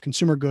negative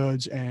consumer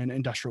goods and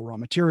industrial raw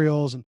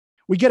materials. And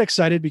we get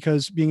excited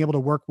because being able to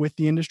work with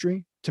the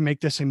industry to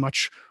make this a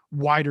much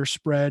wider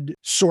spread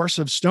source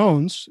of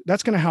stones,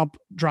 that's going to help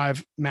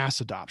drive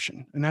mass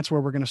adoption. And that's where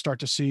we're going to start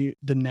to see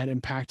the net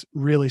impact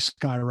really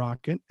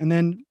skyrocket. And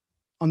then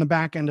on the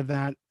back end of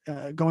that,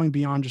 going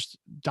beyond just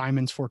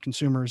diamonds for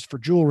consumers, for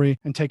jewelry,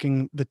 and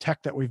taking the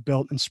tech that we've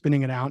built and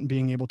spinning it out and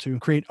being able to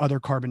create other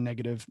carbon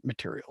negative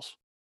materials.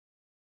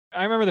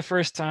 I remember the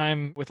first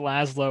time with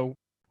Laszlo,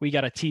 we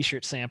got a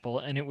t-shirt sample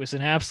and it was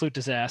an absolute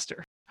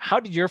disaster. How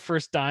did your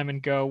first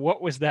diamond go?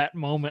 What was that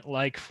moment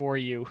like for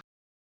you?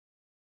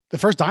 The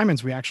first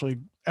diamonds we actually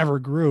ever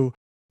grew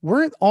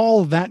weren't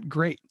all that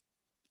great.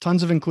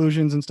 Tons of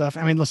inclusions and stuff.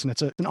 I mean, listen,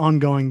 it's an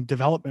ongoing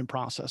development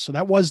process. So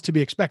that was to be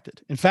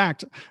expected. In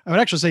fact, I would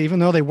actually say, even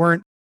though they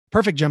weren't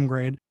perfect gem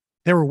grade,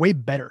 they were way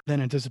better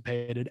than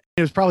anticipated.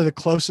 It was probably the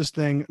closest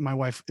thing. My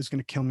wife is going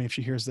to kill me if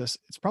she hears this.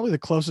 It's probably the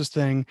closest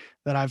thing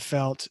that I've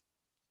felt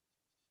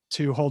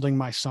to holding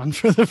my son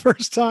for the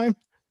first time.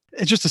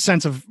 It's just a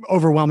sense of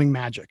overwhelming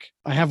magic.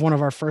 I have one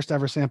of our first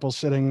ever samples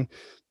sitting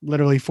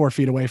literally 4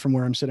 feet away from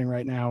where I'm sitting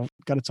right now,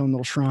 got its own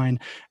little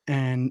shrine.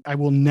 And I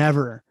will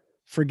never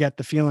forget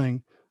the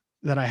feeling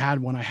that I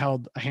had when I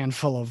held a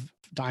handful of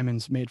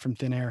diamonds made from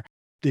thin air.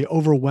 The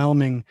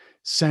overwhelming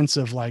sense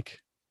of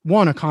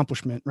one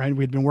accomplishment, right?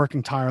 We'd been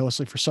working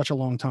tirelessly for such a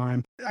long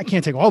time. I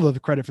can't take all of the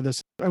credit for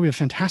this. We have a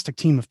fantastic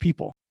team of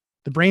people.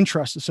 The brain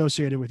trust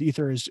associated with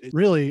Ether is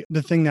really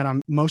the thing that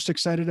I'm most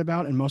excited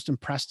about and most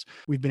impressed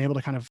we've been able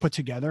to kind of put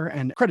together,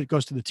 and credit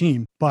goes to the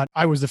team. But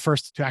I was the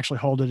first to actually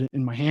hold it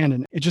in my hand.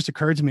 And it just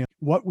occurred to me,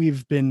 what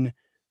we've been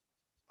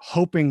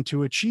hoping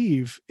to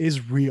achieve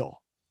is real.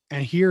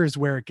 And here is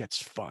where it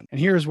gets fun. And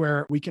here's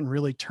where we can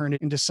really turn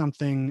it into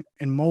something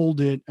and mold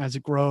it as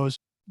it grows,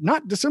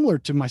 not dissimilar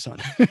to my son,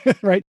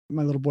 right?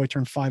 My little boy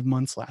turned 5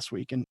 months last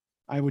week. And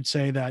I would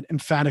say that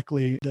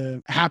emphatically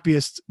the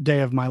happiest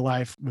day of my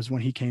life was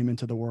when he came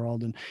into the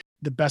world. And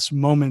the best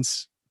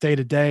moments day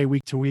to day,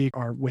 week to week,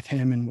 are with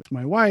him and with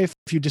my wife.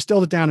 If you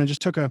distilled it down and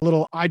just took a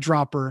little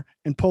eyedropper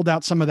and pulled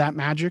out some of that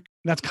magic,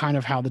 that's kind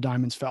of how the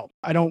diamonds felt.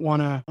 I don't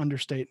want to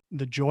understate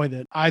the joy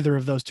that either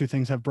of those two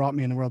things have brought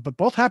me in the world, but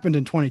both happened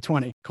in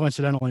 2020,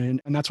 coincidentally.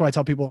 And that's why I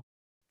tell people,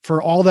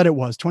 for all that it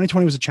was,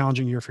 2020 was a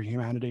challenging year for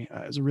humanity.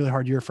 It was a really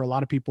hard year for a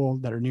lot of people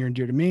that are near and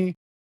dear to me.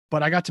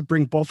 But I got to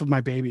bring both of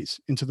my babies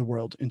into the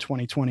world in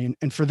 2020.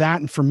 And for that,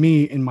 and for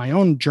me in my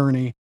own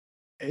journey,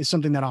 is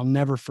something that I'll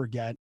never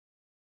forget.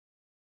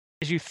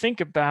 As you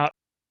think about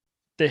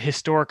the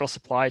historical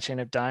supply chain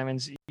of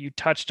diamonds, you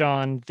touched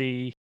on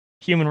the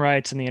human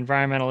rights and the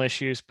environmental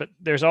issues, but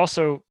there's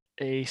also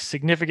a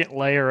significant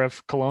layer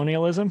of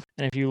colonialism.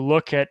 And if you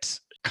look at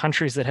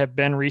countries that have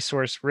been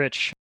resource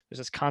rich, there's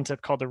this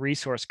concept called the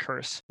resource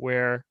curse,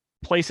 where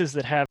places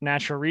that have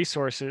natural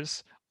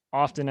resources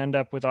often end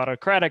up with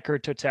autocratic or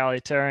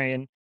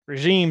totalitarian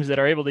regimes that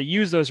are able to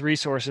use those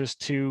resources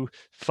to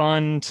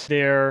fund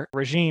their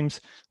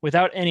regimes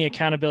without any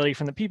accountability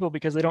from the people,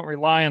 because they don't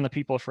rely on the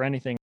people for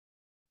anything.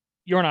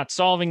 You're not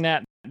solving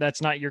that.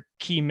 That's not your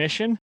key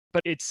mission,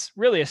 but it's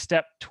really a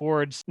step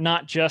towards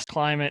not just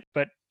climate,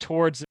 but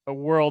towards a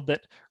world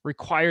that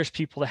requires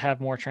people to have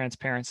more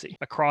transparency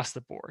across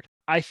the board.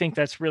 I think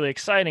that's really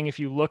exciting. If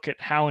you look at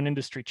how an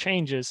industry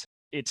changes,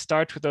 it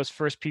starts with those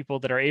first people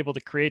that are able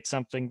to create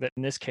something that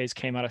in this case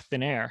came out of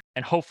thin air.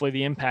 And hopefully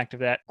the impact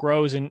of that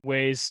grows in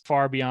ways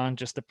far beyond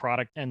just the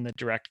product and the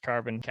direct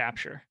carbon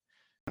capture.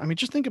 I mean,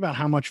 just think about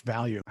how much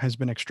value has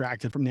been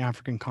extracted from the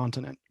African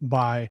continent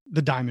by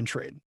the diamond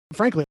trade.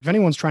 Frankly, if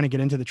anyone's trying to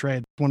get into the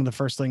trade, one of the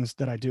first things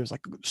that I do is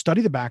like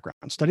study the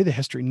background, study the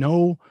history,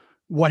 know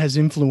what has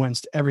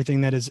influenced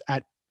everything that is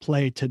at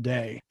play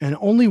today. And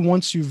only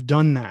once you've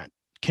done that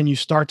can you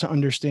start to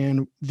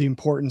understand the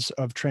importance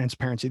of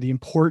transparency, the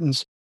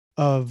importance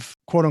of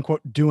quote unquote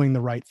doing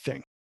the right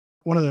thing.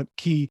 One of the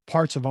key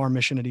parts of our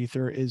mission at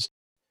Ether is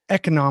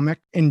economic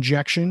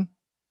injection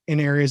in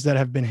areas that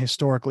have been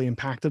historically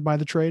impacted by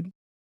the trade.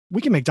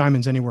 We can make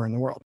diamonds anywhere in the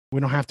world.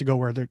 We don't have to go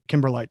where the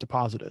kimberlite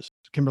deposit is.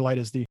 Kimberlite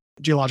is the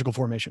geological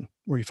formation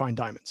where you find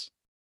diamonds.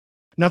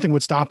 Nothing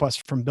would stop us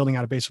from building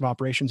out a base of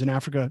operations in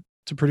Africa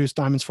to produce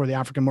diamonds for the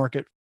African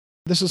market.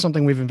 This is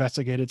something we've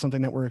investigated,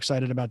 something that we're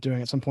excited about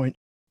doing at some point,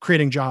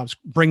 creating jobs,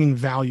 bringing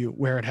value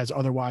where it has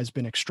otherwise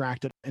been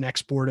extracted and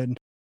exported. And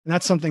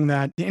that's something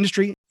that the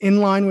industry,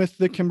 in line with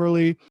the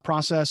Kimberley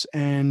process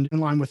and in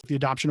line with the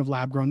adoption of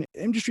lab grown, the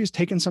industry has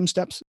taken some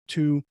steps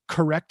to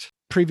correct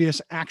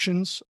previous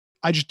actions.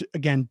 I just,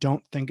 again,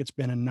 don't think it's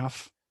been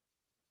enough.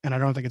 And I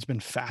don't think it's been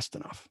fast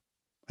enough.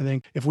 I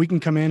think if we can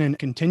come in and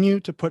continue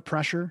to put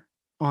pressure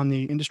on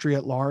the industry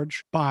at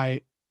large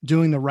by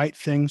doing the right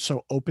thing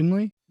so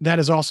openly, that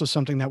is also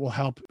something that will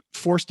help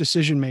force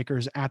decision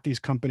makers at these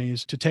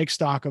companies to take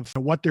stock of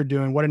what they're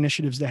doing, what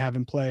initiatives they have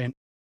in play, and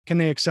can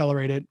they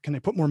accelerate it? Can they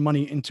put more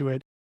money into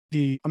it?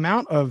 The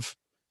amount of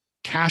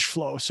cash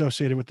flow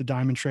associated with the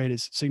diamond trade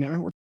is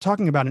significant. We're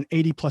talking about an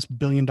 $80+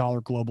 billion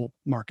global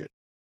market.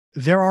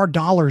 There are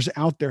dollars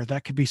out there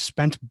that could be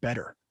spent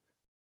better.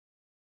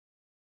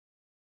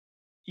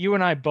 You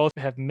and I both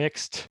have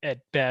mixed, at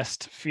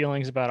best,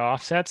 feelings about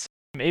offsets.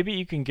 Maybe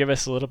you can give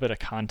us a little bit of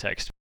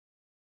context.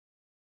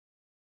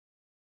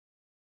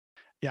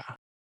 Yeah,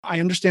 I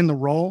understand the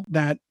role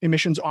that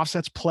emissions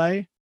offsets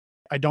play.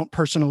 I don't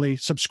personally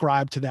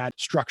subscribe to that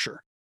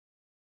structure.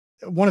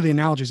 One of the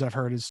analogies I've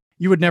heard is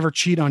you would never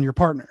cheat on your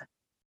partner.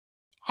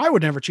 I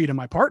would never cheat on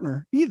my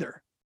partner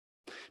either.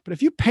 But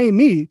if you pay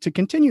me to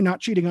continue not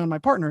cheating on my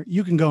partner,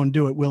 you can go and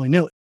do it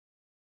willy-nilly.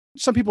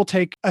 Some people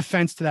take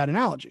offense to that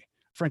analogy.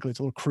 Frankly, it's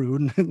a little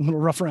crude and a little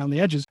rough around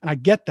the edges. And I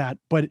get that,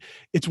 but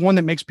it's one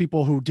that makes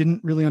people who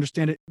didn't really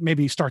understand it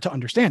maybe start to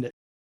understand it.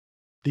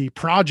 The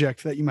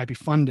project that you might be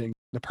funding,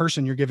 the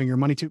person you're giving your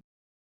money to,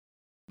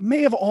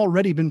 may have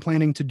already been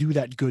planning to do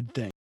that good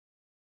thing.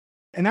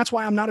 And that's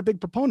why I'm not a big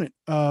proponent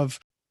of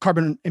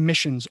carbon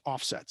emissions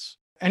offsets.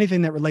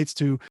 Anything that relates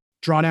to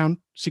drawdown,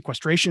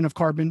 sequestration of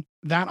carbon,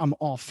 that I'm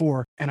all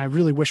for. And I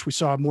really wish we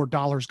saw more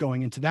dollars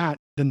going into that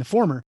than the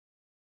former.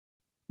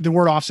 The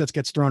word offsets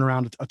gets thrown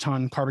around a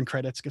ton, carbon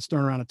credits gets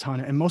thrown around a ton.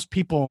 And most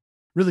people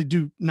really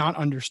do not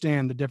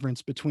understand the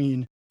difference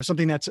between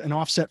something that's an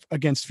offset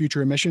against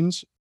future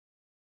emissions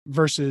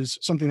versus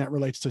something that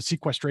relates to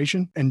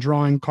sequestration and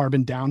drawing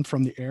carbon down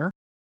from the air.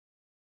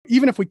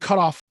 Even if we cut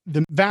off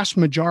the vast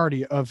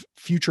majority of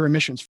future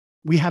emissions,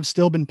 we have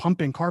still been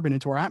pumping carbon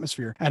into our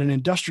atmosphere at an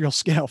industrial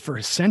scale for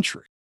a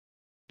century.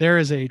 There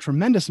is a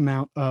tremendous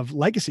amount of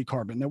legacy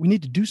carbon that we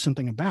need to do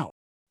something about.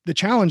 The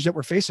challenge that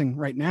we're facing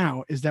right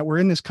now is that we're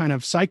in this kind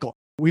of cycle.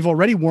 We've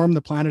already warmed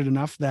the planet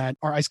enough that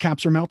our ice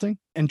caps are melting,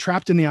 and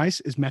trapped in the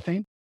ice is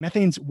methane.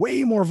 Methane's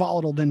way more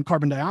volatile than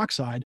carbon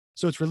dioxide.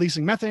 So it's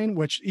releasing methane,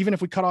 which even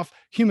if we cut off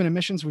human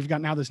emissions, we've got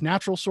now this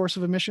natural source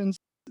of emissions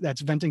that's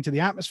venting to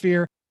the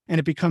atmosphere. And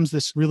it becomes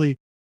this really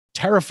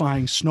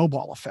terrifying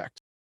snowball effect.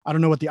 I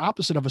don't know what the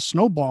opposite of a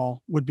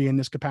snowball would be in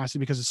this capacity,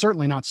 because it's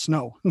certainly not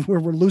snow. We're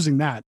losing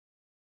that.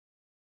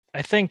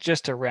 I think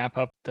just to wrap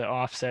up the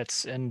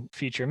offsets and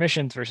future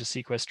emissions versus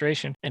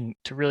sequestration, and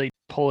to really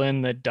pull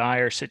in the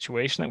dire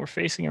situation that we're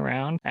facing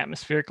around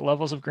atmospheric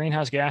levels of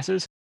greenhouse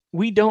gases,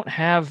 we don't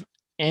have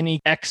any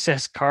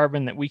excess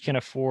carbon that we can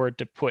afford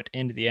to put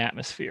into the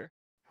atmosphere.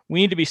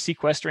 We need to be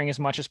sequestering as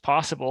much as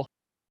possible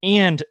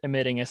and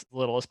emitting as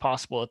little as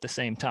possible at the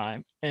same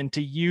time. And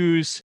to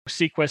use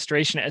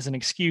sequestration as an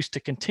excuse to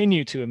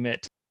continue to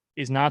emit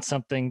is not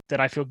something that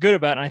I feel good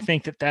about. And I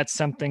think that that's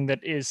something that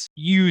is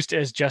used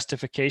as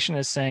justification,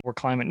 as saying we're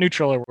climate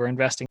neutral or we're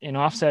investing in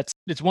offsets.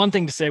 It's one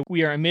thing to say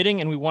we are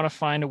emitting and we want to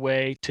find a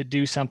way to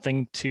do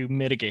something to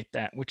mitigate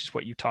that, which is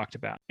what you talked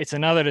about. It's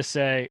another to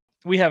say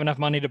we have enough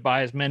money to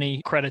buy as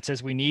many credits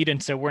as we need,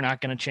 and so we're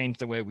not going to change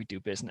the way we do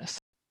business.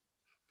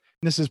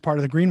 This is part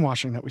of the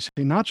greenwashing that we see,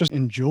 not just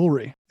in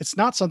jewelry. It's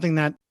not something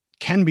that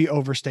can be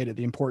overstated,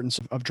 the importance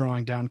of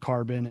drawing down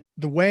carbon.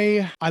 The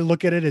way I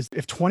look at it is,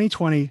 if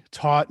 2020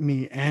 taught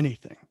me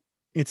anything,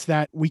 it's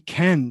that we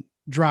can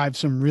drive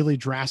some really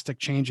drastic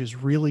changes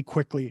really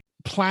quickly,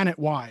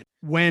 planet-wide,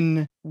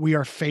 when we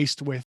are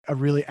faced with a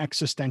really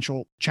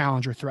existential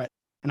challenge or threat.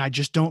 And I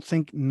just don't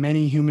think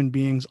many human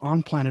beings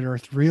on planet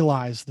Earth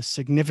realize the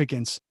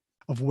significance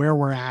of where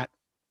we're at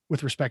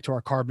with respect to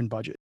our carbon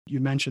budget. You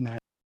mentioned that.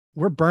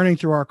 We're burning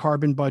through our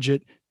carbon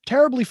budget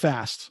terribly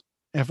fast.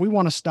 And if we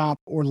want to stop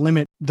or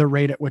limit the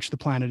rate at which the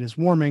planet is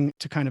warming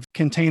to kind of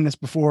contain this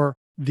before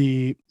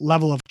the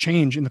level of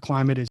change in the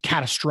climate is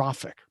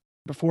catastrophic,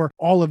 before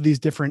all of these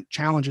different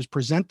challenges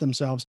present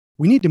themselves,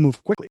 we need to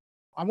move quickly.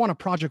 I want a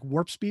Project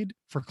Warp Speed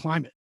for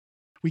climate.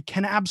 We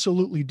can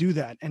absolutely do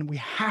that, and we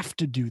have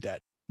to do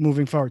that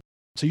moving forward.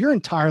 So you're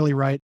entirely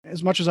right.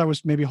 As much as I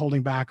was maybe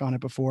holding back on it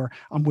before,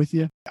 I'm with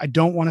you. I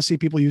don't want to see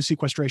people use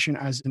sequestration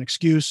as an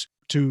excuse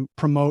to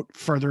promote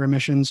further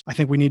emissions. I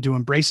think we need to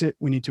embrace it.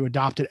 We need to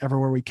adopt it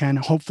everywhere we can.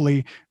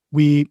 Hopefully,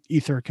 we,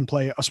 Ether, can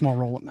play a small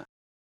role in that.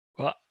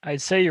 Well,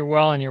 I'd say you're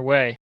well on your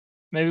way.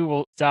 Maybe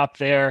we'll stop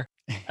there.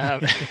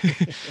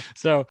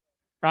 So,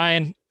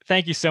 Ryan,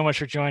 thank you so much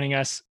for joining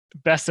us.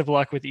 Best of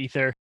luck with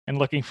Ether, and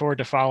looking forward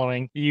to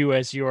following you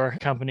as your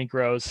company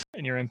grows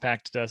and your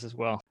impact does as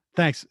well.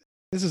 Thanks.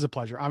 This is a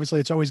pleasure. Obviously,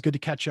 it's always good to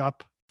catch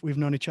up. We've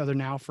known each other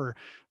now for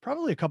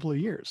probably a couple of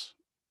years,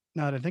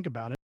 now that I think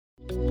about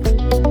it.